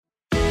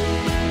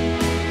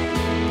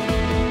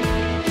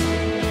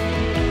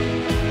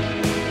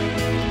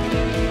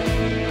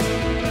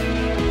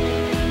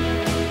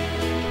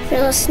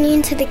You're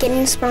listening to the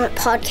Getting Smart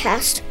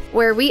podcast,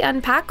 where we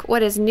unpack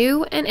what is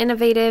new and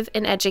innovative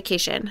in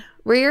education.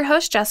 We're your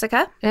hosts,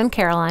 Jessica and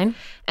Caroline,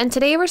 and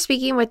today we're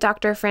speaking with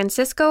Dr.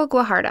 Francisco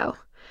Guajardo.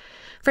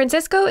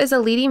 Francisco is a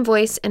leading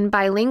voice in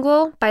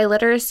bilingual,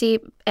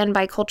 biliteracy, and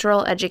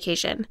bicultural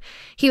education.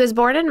 He was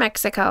born in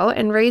Mexico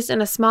and raised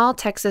in a small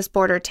Texas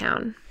border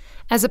town.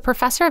 As a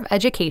professor of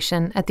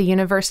education at the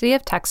University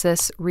of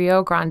Texas,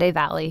 Rio Grande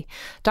Valley,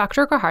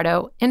 Dr.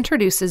 Guajardo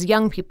introduces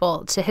young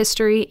people to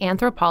history,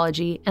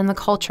 anthropology, and the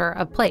culture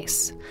of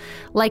place.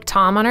 Like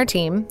Tom on our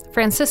team,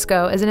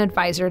 Francisco is an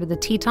advisor to the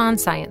Teton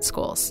Science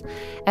Schools.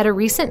 At a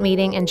recent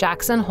meeting in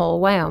Jackson Hole,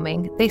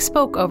 Wyoming, they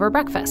spoke over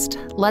breakfast.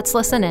 Let's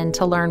listen in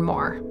to learn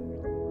more.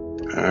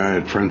 All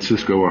right,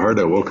 Francisco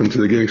Guajardo, welcome to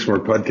the Getting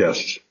Smart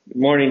podcast. Good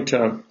morning,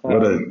 Tom.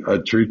 What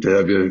a treat to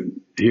have you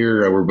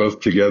here. We're both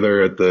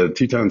together at the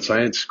Teton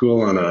Science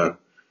School on a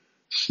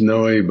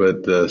snowy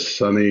but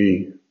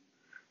sunny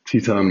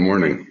Teton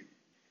morning.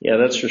 Yeah,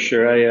 that's for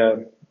sure.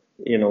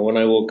 When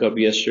I woke up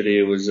yesterday,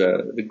 it was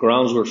the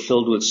grounds were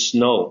filled with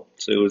snow.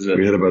 So it was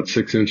we had about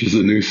 6 inches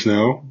of new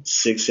snow.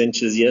 6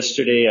 inches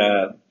yesterday.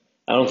 I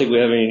don't think we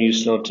have any new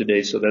snow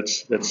today, so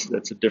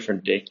that's a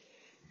different day.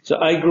 So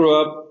I grew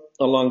up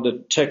along the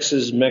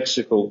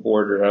Texas-Mexico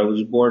border. I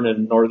was born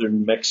in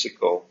northern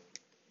Mexico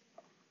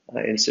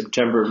in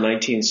September of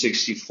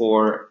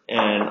 1964,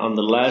 and on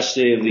the last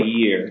day of the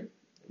year,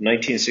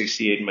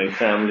 1968, my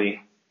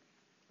family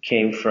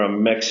came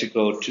from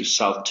Mexico to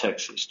South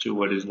Texas, to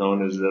what is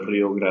known as the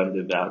Rio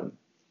Grande Valley.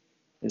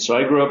 And so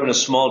I grew up in a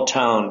small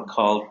town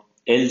called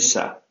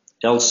Elsa.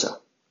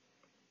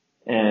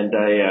 And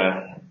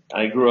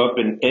I grew up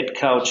in Ed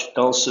Couch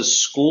Elsa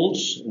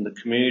schools in the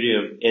community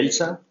of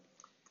Elsa.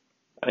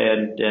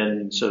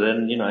 And so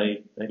then,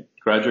 I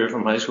graduated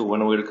from high school,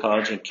 went away to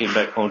college, and came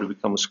back home to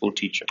become a school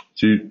teacher.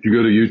 So you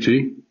go to UT?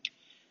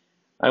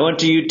 I went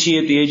to UT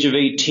at the age of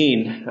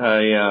 18.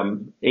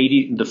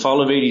 The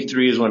fall of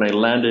 83 is when I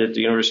landed at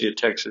the University of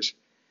Texas.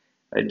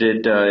 I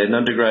did an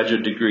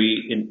undergraduate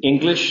degree in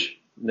English,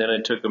 and then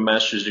I took a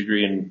master's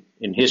degree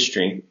in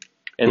history.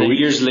 And then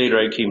years later,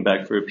 I came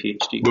back for a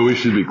PhD. But we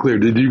should be clear.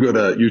 Did you go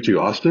to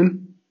UT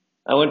Austin?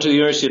 I went to the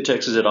University of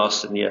Texas at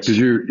Austin, yes. Because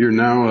you're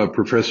now a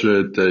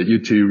professor at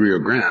UT Rio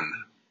Grande.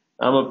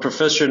 I'm a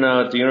professor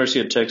now at the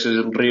University of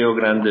Texas in Rio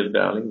Grande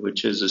Valley,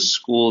 which is a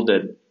school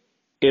that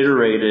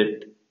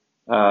iterated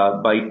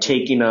by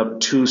taking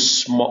up two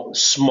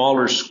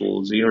smaller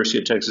schools, the University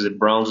of Texas at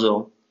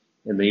Brownsville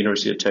and the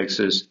University of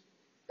Texas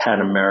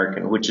Pan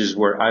American, which is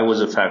where I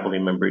was a faculty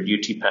member at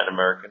UT Pan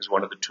American. It's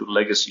one of the two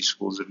legacy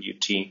schools of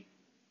UT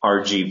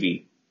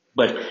RGV.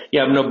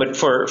 But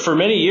for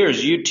many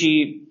years, UT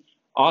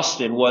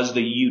Austin was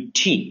the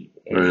UT,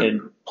 right.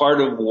 And part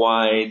of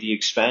why the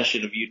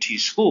expansion of UT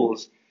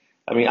schools,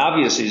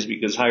 obviously is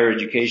because higher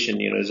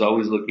education, is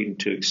always looking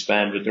to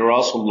expand, but there were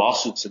also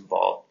lawsuits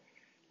involved.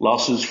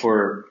 Lawsuits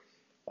for,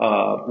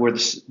 where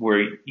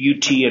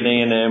UT and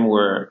A&M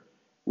were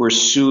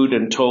sued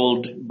and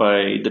told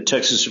by the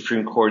Texas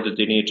Supreme Court that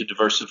they needed to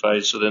diversify.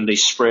 So then they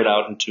spread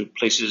out into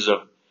places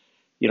of,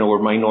 where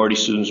minority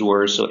students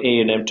were. So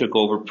A&M took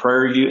over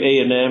Prairie View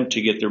A&M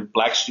to get their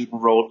black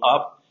student roll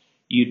up.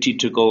 UT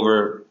took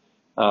over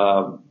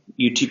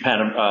UT Pan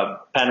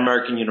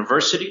American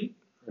University,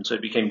 and so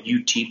it became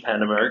UT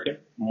Pan American,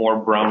 more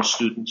brown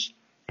students,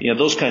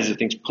 those kinds of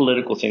things,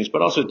 political things,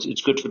 but also it's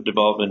good for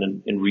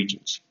development in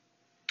regions.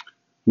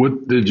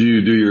 What did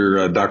you do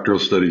your doctoral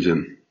studies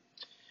in?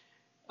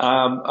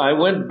 I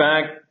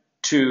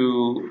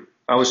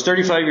was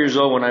 35 years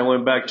old when I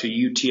went back to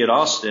UT at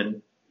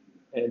Austin,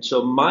 and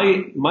so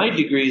my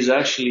degree is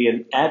actually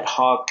an ad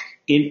hoc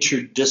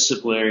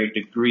interdisciplinary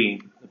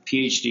degree, a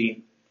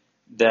PhD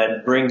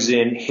that brings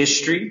in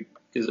history,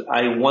 because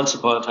I once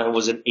upon a time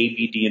was an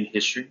ABD in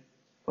history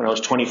when I was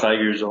 25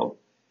 years old.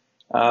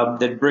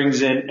 That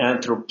brings in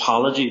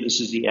anthropology. This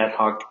is the ad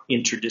hoc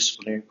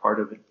interdisciplinary part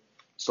of it.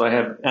 So I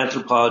have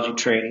anthropology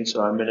training,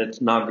 so I'm an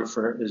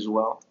ethnographer as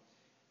well.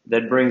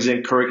 That brings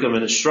in curriculum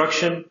and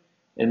instruction,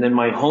 and then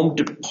my home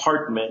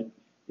department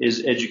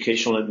is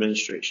educational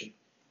administration.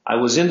 I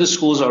was in the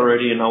schools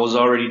already, and I was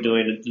already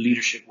doing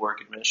leadership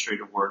work,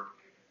 administrative work.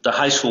 The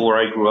high school where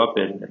I grew up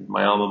in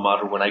my alma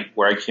mater,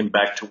 where I came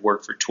back to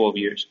work for 12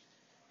 years.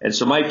 And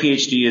so my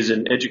PhD is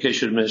in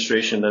education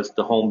administration. That's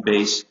the home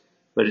base,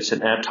 but it's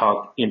an ad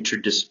hoc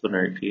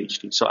interdisciplinary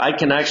PhD. So I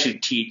can actually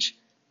teach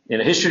in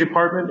a history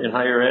department in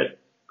higher ed.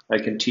 I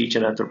can teach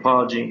in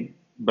anthropology,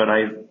 but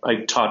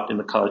I taught in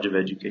the College of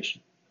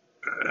Education.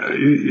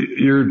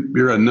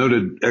 You're a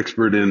noted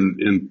expert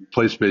in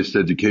place-based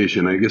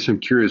education. I guess I'm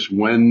curious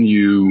when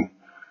you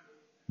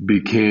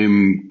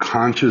became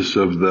conscious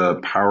of the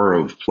power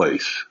of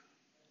place.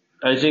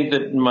 I think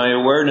that my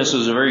awareness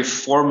was a very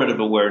formative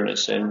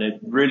awareness, and it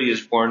really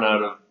is born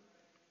out of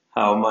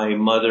how my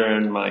mother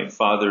and my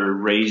father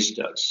raised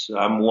us.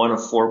 I'm one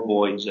of four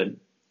boys,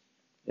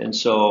 and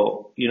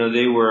so,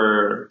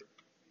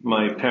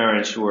 my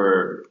parents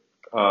were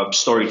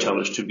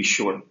storytellers, to be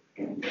short.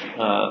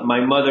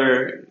 My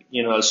mother,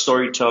 a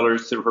storyteller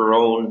through her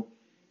own,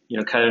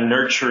 kind of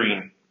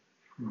nurturing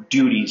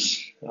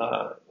duties.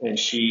 And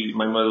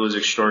my mother was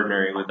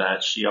extraordinary with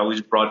that. She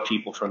always brought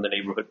people from the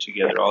neighborhood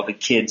together, all the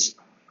kids,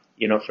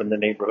 from the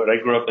neighborhood.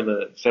 I grew up in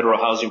the federal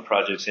housing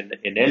projects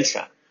in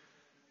Elsa.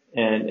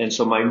 And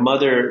so my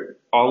mother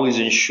always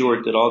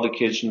ensured that all the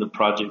kids from the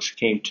projects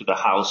came to the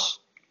house,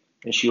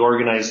 and she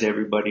organized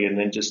everybody and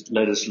then just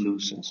let us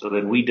loose. And so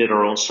then we did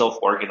our own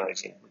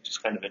self-organizing, which is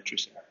kind of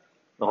interesting.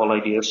 The whole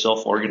idea of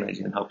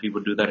self-organizing and how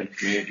people do that in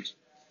communities.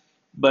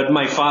 But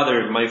my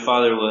father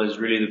was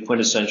really the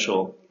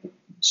quintessential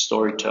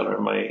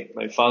storyteller.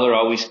 My father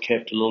always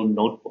kept a little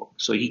notebook.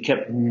 So he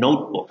kept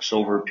notebooks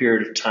over a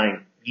period of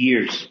time,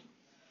 years.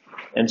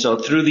 And so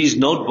through these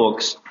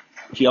notebooks,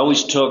 he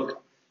always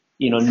took,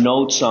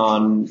 notes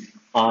on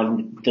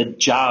the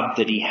job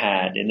that he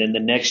had and then the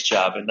next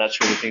job and that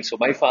sort of thing. So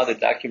my father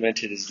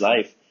documented his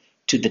life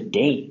to the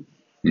day.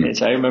 And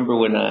so I remember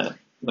when I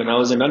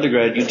was an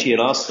undergrad at UT at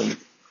Austin,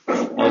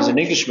 I was an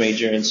English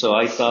major, and so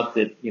I thought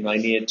that, I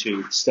needed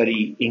to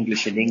study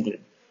English in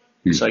England.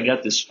 So I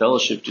got this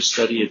fellowship to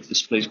study at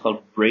this place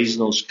called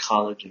Brasenose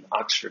College in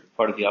Oxford,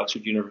 part of the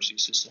Oxford University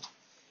system.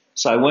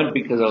 So I went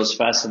because I was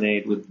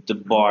fascinated with the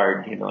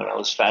Bard, and I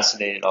was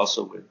fascinated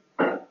also with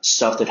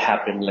stuff that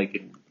happened like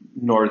in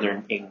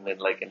northern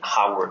England, like in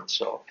Howard.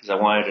 So, because I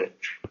wanted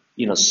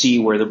to, see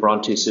where the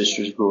Bronte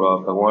sisters grew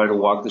up. I wanted to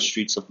walk the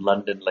streets of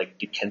London like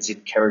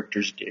Dickensian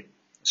characters did.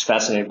 I was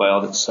fascinated by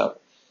all that stuff.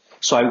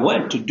 So I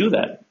went to do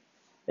that.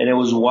 And it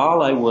was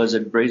while I was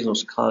at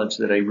Brasenose College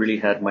that I really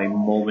had my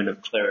moment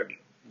of clarity.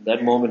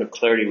 That moment of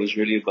clarity was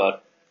really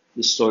about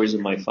the stories of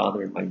my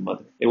father and my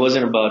mother. It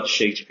wasn't about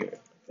Shakespeare.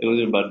 It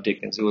wasn't about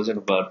Dickens. It wasn't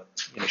about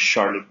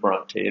Charlotte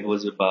Bronte. It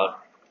was about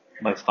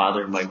my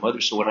father and my mother.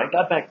 So when I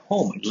got back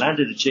home, I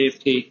landed at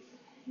JFK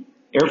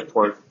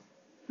Airport,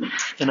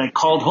 and I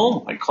called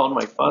home. I called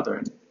my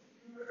father,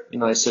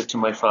 and I said to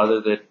my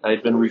father that I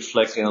had been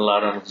reflecting a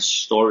lot on his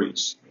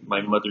stories,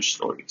 my mother's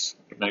stories,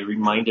 and I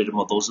reminded him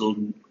of those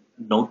little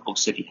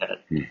notebooks that he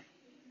had.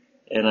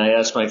 And I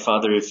asked my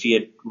father if he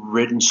had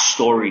written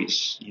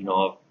stories,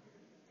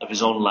 of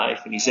his own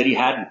life, and he said he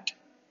hadn't,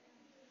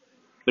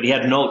 but he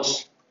had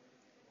notes.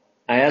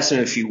 I asked him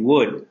if he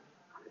would.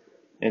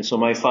 And so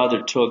my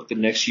father took the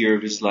next year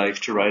of his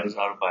life to write his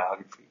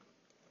autobiography.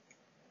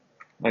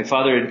 My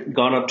father had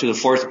gone up to the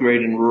 4th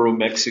grade in rural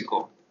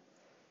Mexico.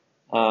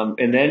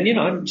 And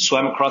then,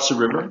 swam across the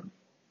river,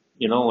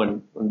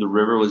 when the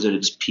river was at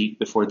its peak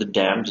before the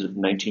dams of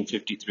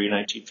 1953,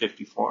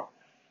 1954.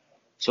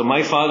 So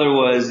my father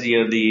was,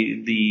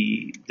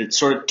 the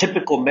sort of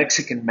typical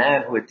Mexican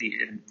man who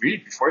and really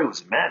before he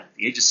was a man, at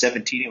the age of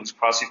 17, he was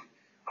crossing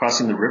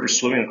the river,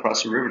 swimming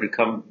across the river to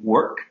come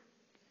work.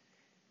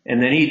 And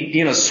then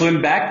he'd,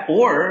 swim back,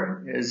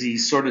 or as he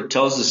sort of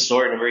tells the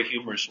story in a very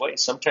humorous way,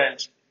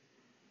 sometimes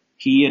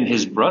he and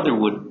his brother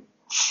would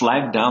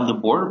flag down the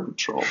border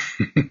patrol,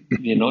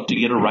 to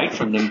get a ride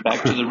from them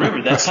back to the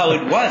river. That's how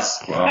it was.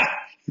 Wow.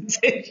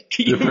 Can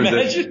you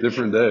imagine?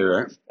 Different day,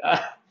 right?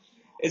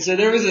 And so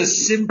there was a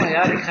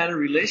symbiotic kind of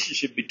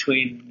relationship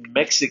between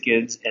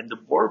Mexicans and the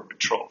border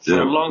patrol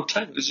for a long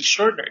time. It was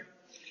extraordinary.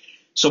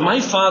 So my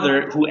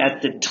father, who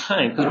at the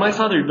time, because my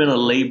father had been a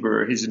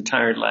laborer his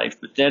entire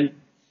life, but then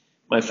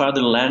my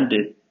father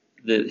landed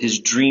his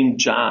dream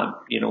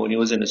job, when he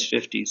was in his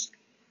 50s.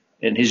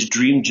 And his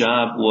dream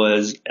job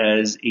was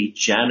as a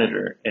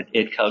janitor at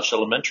Ed Couch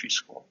Elementary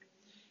School.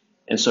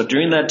 And so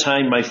during that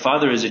time, my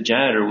father as a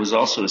janitor was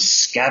also a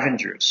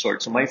scavenger of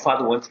sorts. So my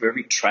father went through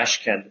every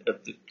trash can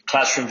of the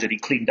classrooms that he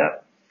cleaned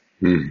up.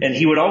 And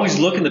he would always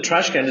look in the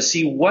trash can to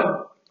see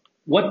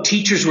what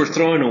teachers were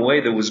throwing away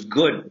that was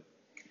good.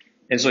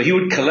 And so he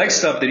would collect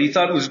stuff that he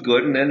thought was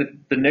good, and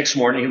then the next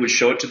morning he would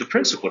show it to the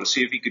principal to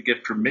see if he could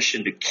get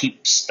permission to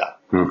keep stuff.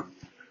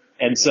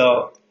 And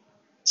so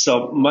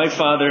my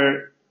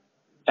father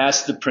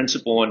asked the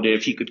principal one day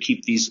if he could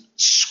keep these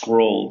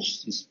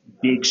scrolls, these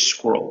big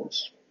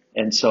scrolls.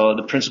 And so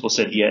the principal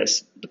said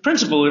yes. The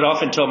principal would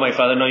often tell my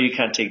father, no, you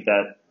can't take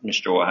that,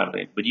 Mr.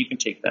 Guajardo, but you can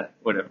take that,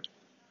 whatever.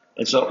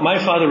 And so my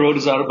father wrote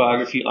his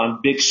autobiography on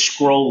big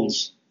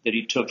scrolls that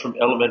he took from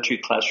elementary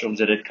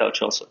classrooms at Ed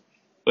Couch also.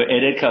 At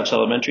Ed Couch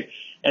Elementary.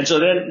 And so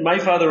then my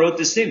father wrote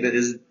this thing that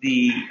is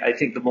I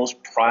think the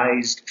most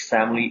prized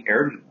family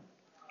heirloom,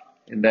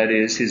 and that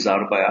is his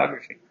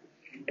autobiography.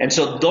 And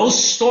so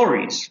those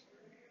stories,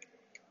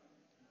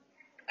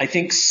 I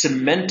think,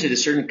 cemented a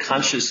certain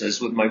consciousness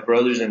with my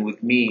brothers and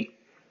with me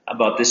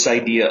about this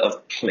idea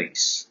of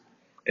place.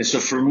 And so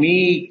for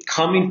me,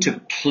 coming to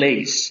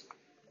place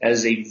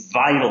as a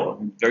vital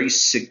and very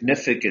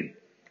significant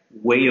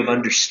way of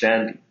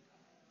understanding,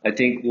 I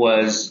think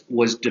was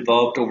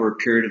developed over a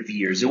period of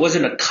years. It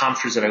wasn't a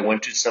conference that I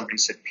went to, somebody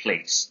said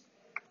place.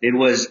 It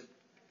was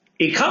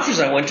a conference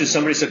I went to,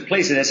 somebody said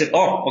place, and I said,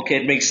 oh, okay,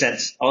 it makes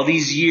sense. All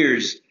these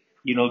years,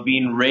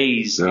 being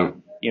raised,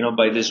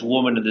 by this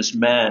woman and this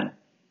man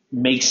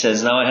makes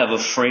sense. Now I have a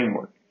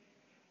framework.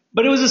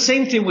 But it was the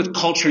same thing with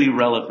culturally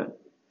relevant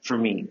for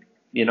me.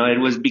 It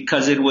was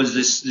because it was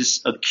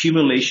this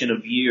accumulation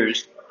of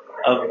years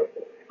of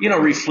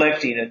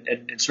reflecting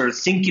and sort of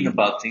thinking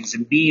about things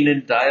and being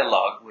in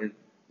dialogue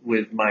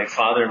with my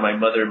father and my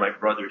mother and my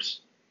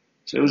brothers.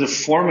 So it was a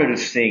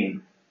formative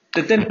thing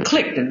that then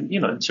clicked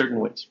in certain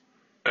ways.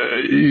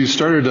 You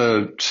started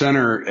a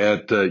center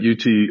at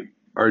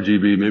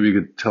UT-RGV. Maybe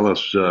you could tell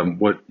us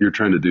what you're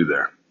trying to do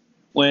there.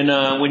 When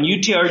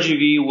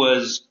UT-RGV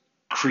was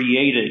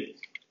created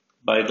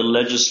by the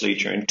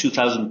legislature in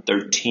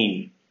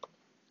 2013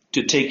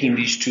 to taking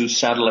these two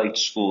satellite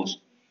schools,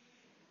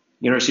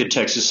 University of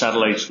Texas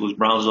satellite schools,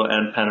 Brownsville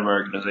and Pan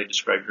American, as I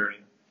described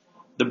earlier,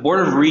 the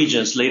Board of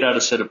Regents laid out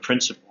a set of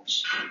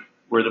principles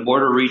where the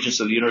Board of Regents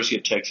of the University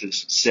of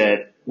Texas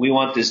said, we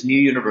want this new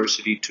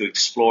university to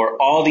explore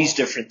all these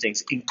different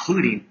things,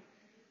 including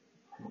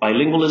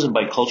bilingualism,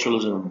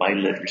 biculturalism, and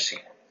biliteracy.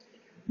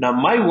 Now,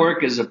 my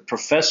work as a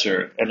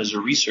professor and as a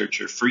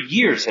researcher for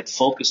years had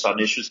focused on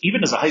issues,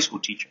 even as a high school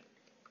teacher.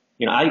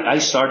 I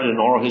started an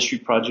oral history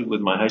project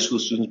with my high school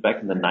students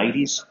back in the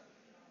 90s.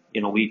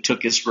 We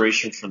took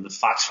inspiration from the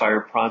Foxfire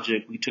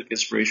Project. We took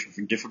inspiration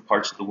from different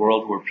parts of the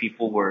world where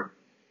people were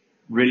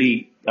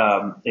really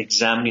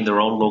examining their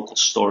own local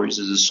stories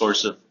as a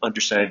source of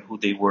understanding who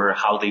they were,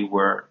 how they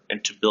were,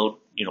 and to build,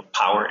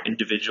 power,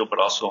 individual, but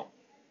also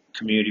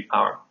community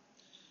power.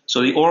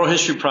 So the oral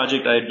history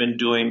project I had been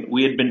doing,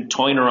 we had been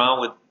toying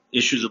around with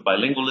issues of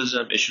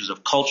bilingualism, issues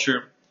of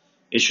culture,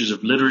 issues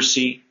of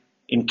literacy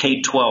in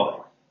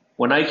K-12.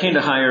 When I came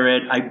to higher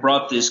ed, I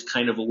brought this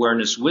kind of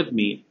awareness with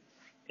me.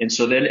 And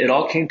so then it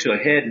all came to a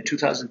head in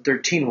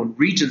 2013 when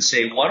Regents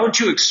say, why don't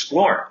you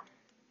explore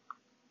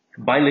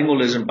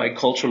bilingualism,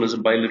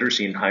 biculturalism,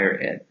 biliteracy in higher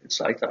ed? And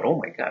so I thought, oh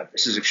my God,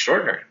 this is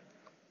extraordinary.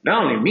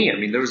 Not only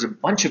me, there was a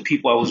bunch of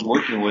people I was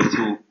working with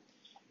who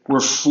were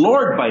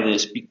floored by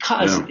this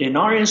because in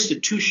our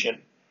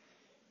institution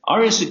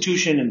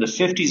in the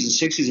 50s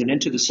and 60s and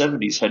into the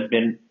 70s had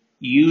been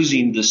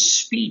using the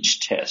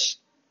speech test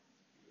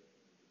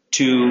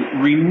to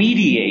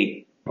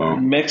remediate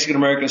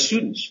Mexican-American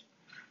students.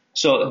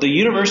 So the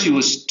university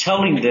was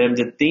telling them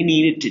that they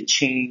needed to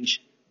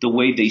change the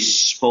way they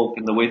spoke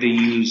and the way they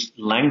used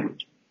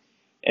language.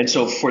 And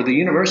so for the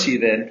university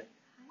then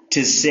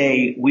to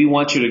say, we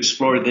want you to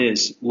explore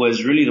this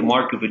was really the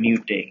mark of a new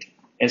day.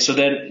 And so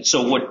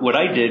what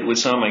I did with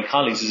some of my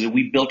colleagues is that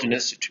we built an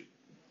institute.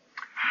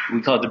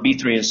 We call it the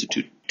B3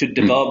 Institute to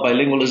develop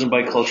bilingualism,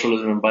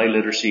 biculturalism, and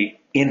biliteracy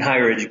in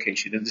higher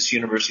education. And this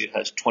university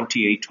has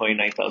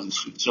 29,000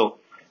 students. So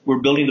we're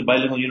building the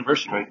bilingual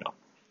university right now.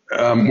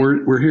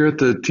 We're here at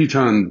the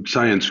Teton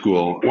Science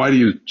School. Why do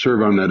you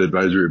serve on that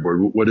advisory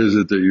board? What is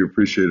it that you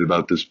appreciate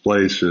about this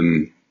place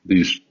and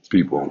these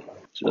people?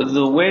 So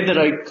the way that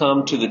I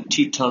come to the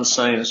Teton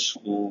Science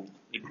School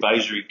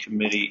advisory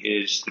committee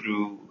is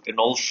through an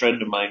old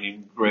friend of mine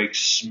named Greg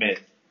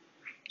Smith.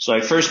 So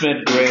I first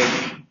met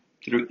Greg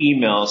through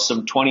email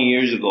some 20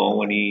 years ago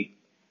when he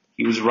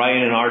was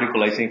writing an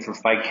article, I think, for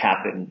Phi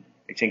Kappa,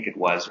 I think it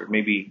was, or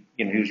maybe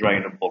he was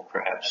writing a book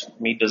perhaps.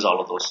 He does all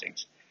of those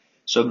things.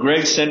 So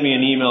Greg sent me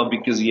an email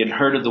because he had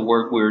heard of the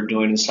work we were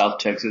doing in South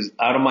Texas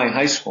out of my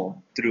high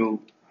school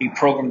through a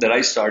program that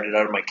I started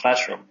out of my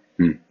classroom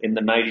in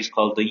the 90s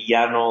called the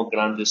Llano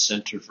Grande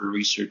Center for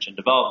Research and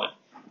Development.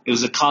 It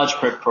was a college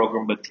prep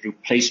program, but through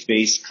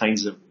place-based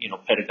kinds of,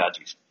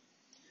 pedagogies.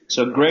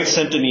 So Greg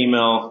sent an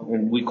email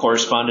and we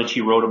corresponded.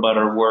 He wrote about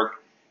our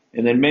work.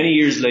 And then many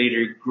years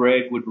later,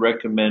 Greg would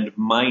recommend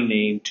my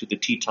name to the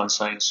Teton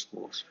Science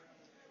Schools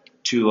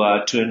to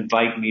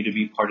invite me to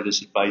be part of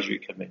this advisory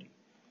committee.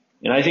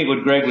 And I think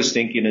what Greg was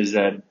thinking is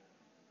that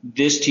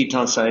this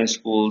Teton Science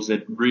Schools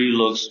that really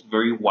looks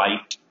very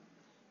white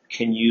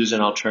can use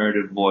an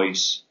alternative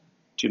voice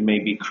to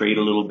maybe create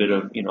a little bit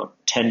of,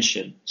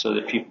 tension so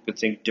that people could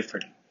think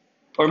differently.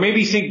 Or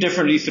maybe think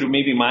differently through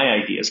maybe my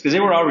ideas, because they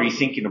were already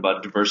thinking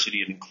about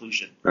diversity and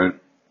inclusion. Right.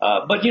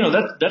 But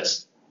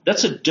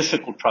that's a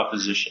difficult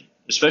proposition,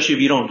 especially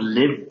if you don't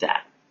live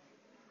that.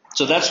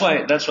 So that's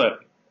why.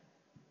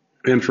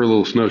 And for a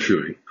little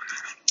snowshoeing.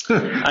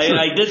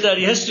 I did that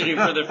yesterday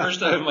for the first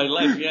time in my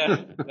life.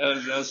 Yeah,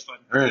 that was fun.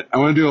 All right. I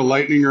want to do a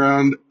lightning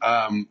round.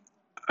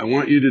 I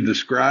want you to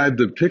describe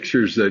the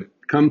pictures that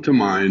come to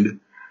mind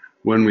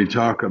when we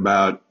talk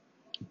about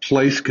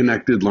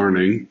place-connected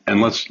learning. And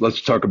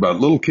let's talk about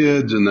little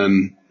kids and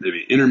then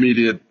maybe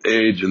intermediate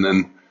age and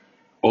then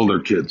older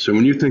kids. So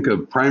when you think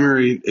of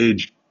primary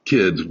age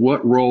kids,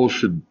 what role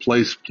should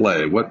place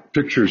play? What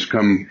pictures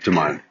come to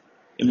mind?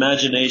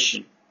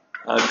 Imagination,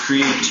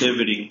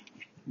 creativity,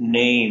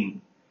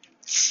 name,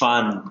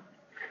 fun,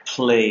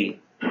 play,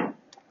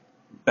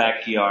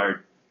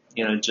 backyard,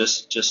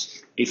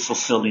 just a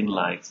fulfilling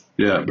life.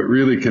 Yeah, but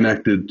really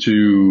connected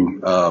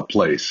to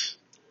place.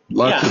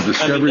 Lots of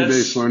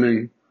discovery-based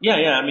learning.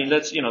 Yeah.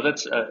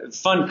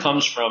 That's fun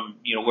comes from,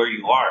 where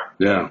you are.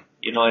 Yeah.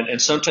 And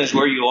sometimes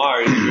where you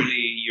are is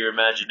really your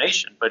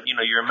imagination. But,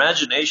 your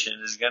imagination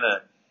is going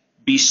to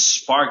be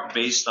sparked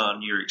based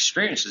on your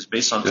experiences,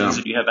 based on things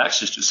that you have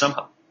access to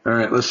somehow. All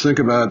right, let's think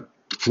about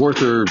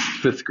 4th or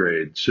 5th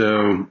grade.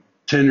 So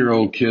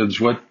 10-year-old kids,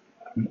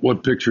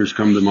 what pictures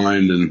come to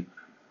mind in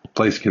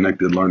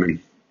place-connected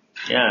learning?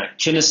 Yeah,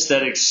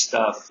 kinesthetic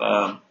stuff.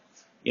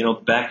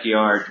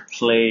 backyard,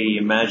 play,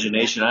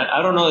 imagination.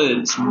 I don't know that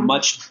it's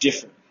much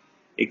different,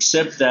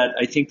 except that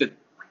I think that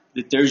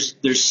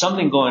there's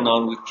something going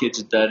on with kids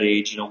at that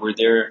age,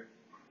 where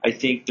I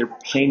think they're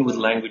playing with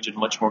language in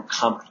much more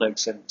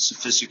complex and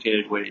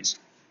sophisticated ways.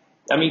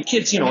 I mean,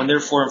 kids, when they're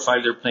 4 and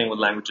 5, they're playing with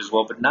language as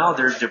well, but now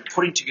they're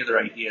putting together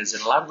ideas,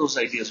 and a lot of those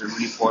ideas are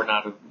really born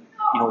out of,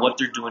 what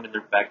they're doing in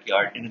their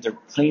backyard, and they're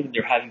playing and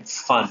they're having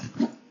fun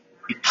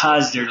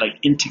because they're like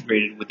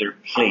integrated with their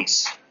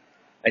place.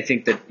 I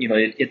think that,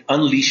 it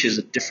unleashes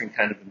a different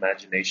kind of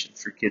imagination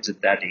for kids at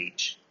that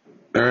age.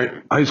 All right.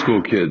 High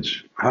school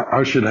kids.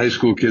 How should high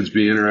school kids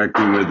be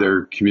interacting with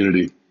their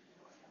community?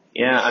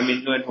 Yeah, I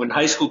mean, when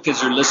high school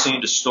kids are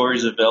listening to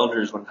stories of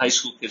elders, when high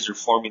school kids are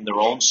forming their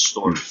own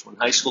stories, when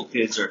high school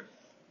kids are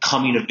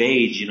coming of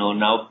age,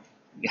 now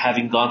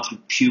having gone through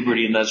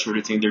puberty and that sort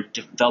of thing, they're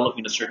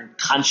developing a certain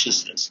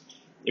consciousness.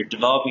 They're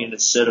developing a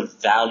set of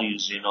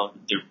values,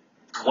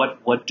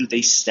 what do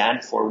they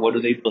stand for? What do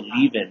they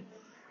believe in?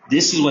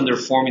 This is when they're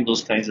forming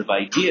those kinds of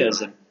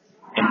ideas. And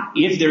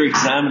if they're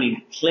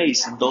examining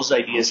place, and those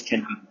ideas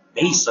can be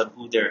based on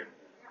who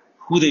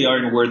they are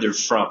and where they're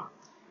from.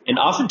 And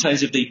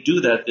oftentimes if they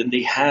do that, then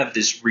they have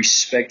this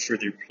respect for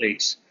their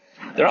place.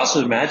 They're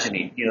also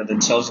imagining,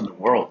 themselves in the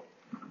world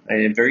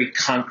in very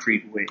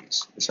concrete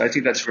ways. So I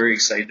think that's very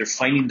exciting. They're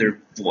finding their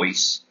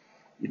voice,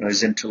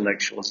 as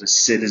intellectuals, as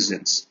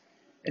citizens.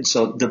 And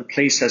so the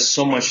place has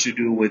so much to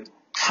do with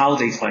how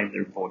they find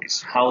their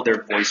voice, how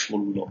their voice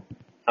will look,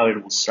 how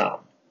it will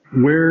sound.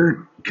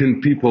 Where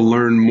can people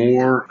learn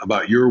more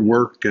about your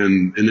work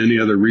and any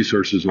other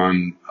resources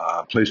on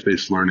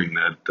place-based learning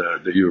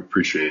that you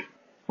appreciate?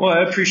 Well,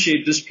 I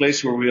appreciate this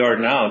place where we are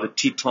now, the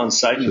Teton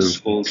Science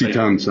School.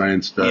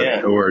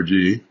 TetonScience.org.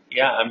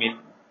 Yeah, I mean,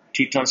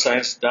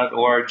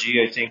 TetonScience.org,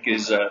 I think,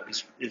 is a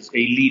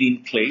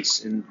leading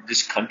place in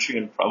this country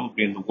and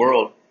probably in the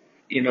world.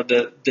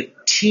 The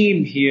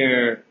team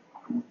here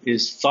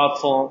is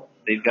thoughtful.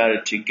 They've got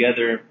it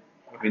together.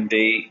 I mean,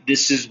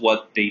 this is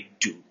what they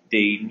do.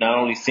 They not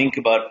only think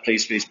about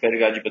place-based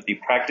pedagogy, but they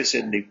practice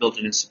it and they build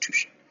an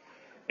institution.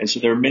 And so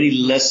there are many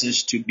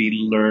lessons to be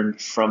learned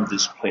from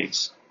this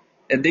place.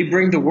 And they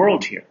bring the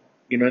world here,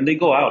 and they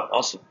go out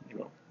also,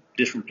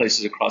 different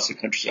places across the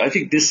country. So I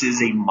think this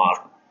is a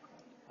model.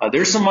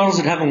 There's some models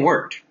that haven't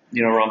worked,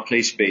 around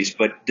place-based,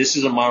 but this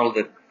is a model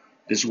that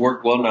has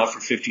worked well now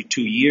for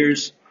 52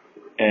 years.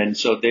 And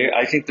so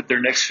I think that their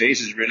next phase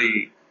is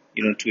really,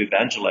 to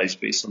evangelize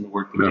based on the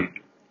work that they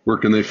do. Where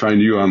can they find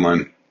you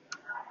online?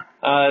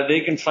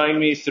 They can find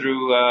me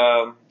through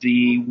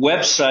the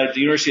website,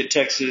 the University of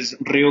Texas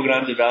Rio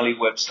Grande Valley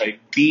website,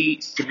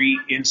 B3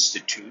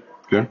 Institute.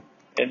 Okay.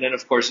 And then,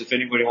 of course, if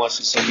anybody wants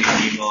to send me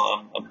an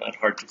email, I'm not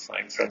hard to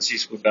find,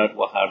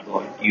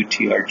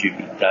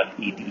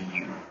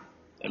 francisco.guajardo@utrgv.edu.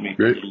 I mean,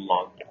 Great. A little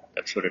long, but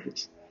that's what it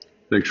is.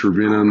 Thanks for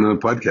being on the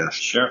podcast.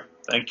 Sure.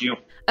 Thank you.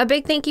 A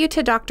big thank you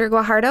to Dr.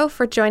 Guajardo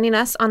for joining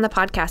us on the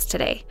podcast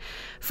today.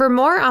 For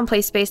more on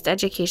place-based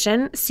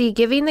education, see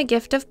Giving the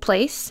Gift of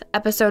Place,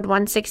 episode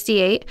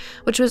 168,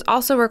 which was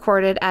also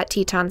recorded at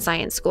Teton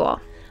Science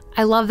School.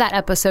 I love that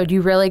episode.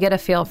 You really get a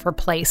feel for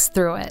place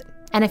through it.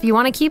 And if you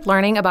want to keep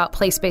learning about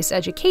place-based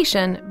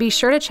education, be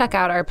sure to check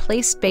out our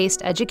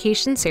place-based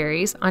education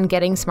series on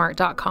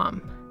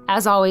gettingsmart.com.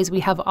 As always,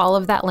 we have all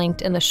of that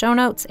linked in the show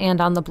notes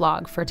and on the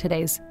blog for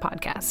today's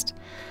podcast.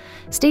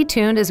 Stay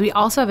tuned as we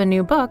also have a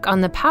new book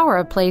on the power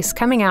of place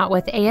coming out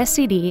with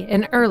ASCD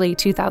in early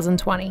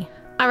 2020.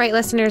 All right,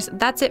 listeners,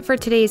 that's it for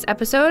today's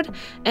episode.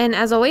 And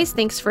as always,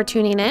 thanks for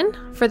tuning in.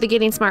 For the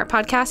Getting Smart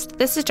podcast,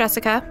 this is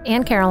Jessica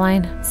and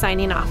Caroline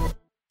signing off.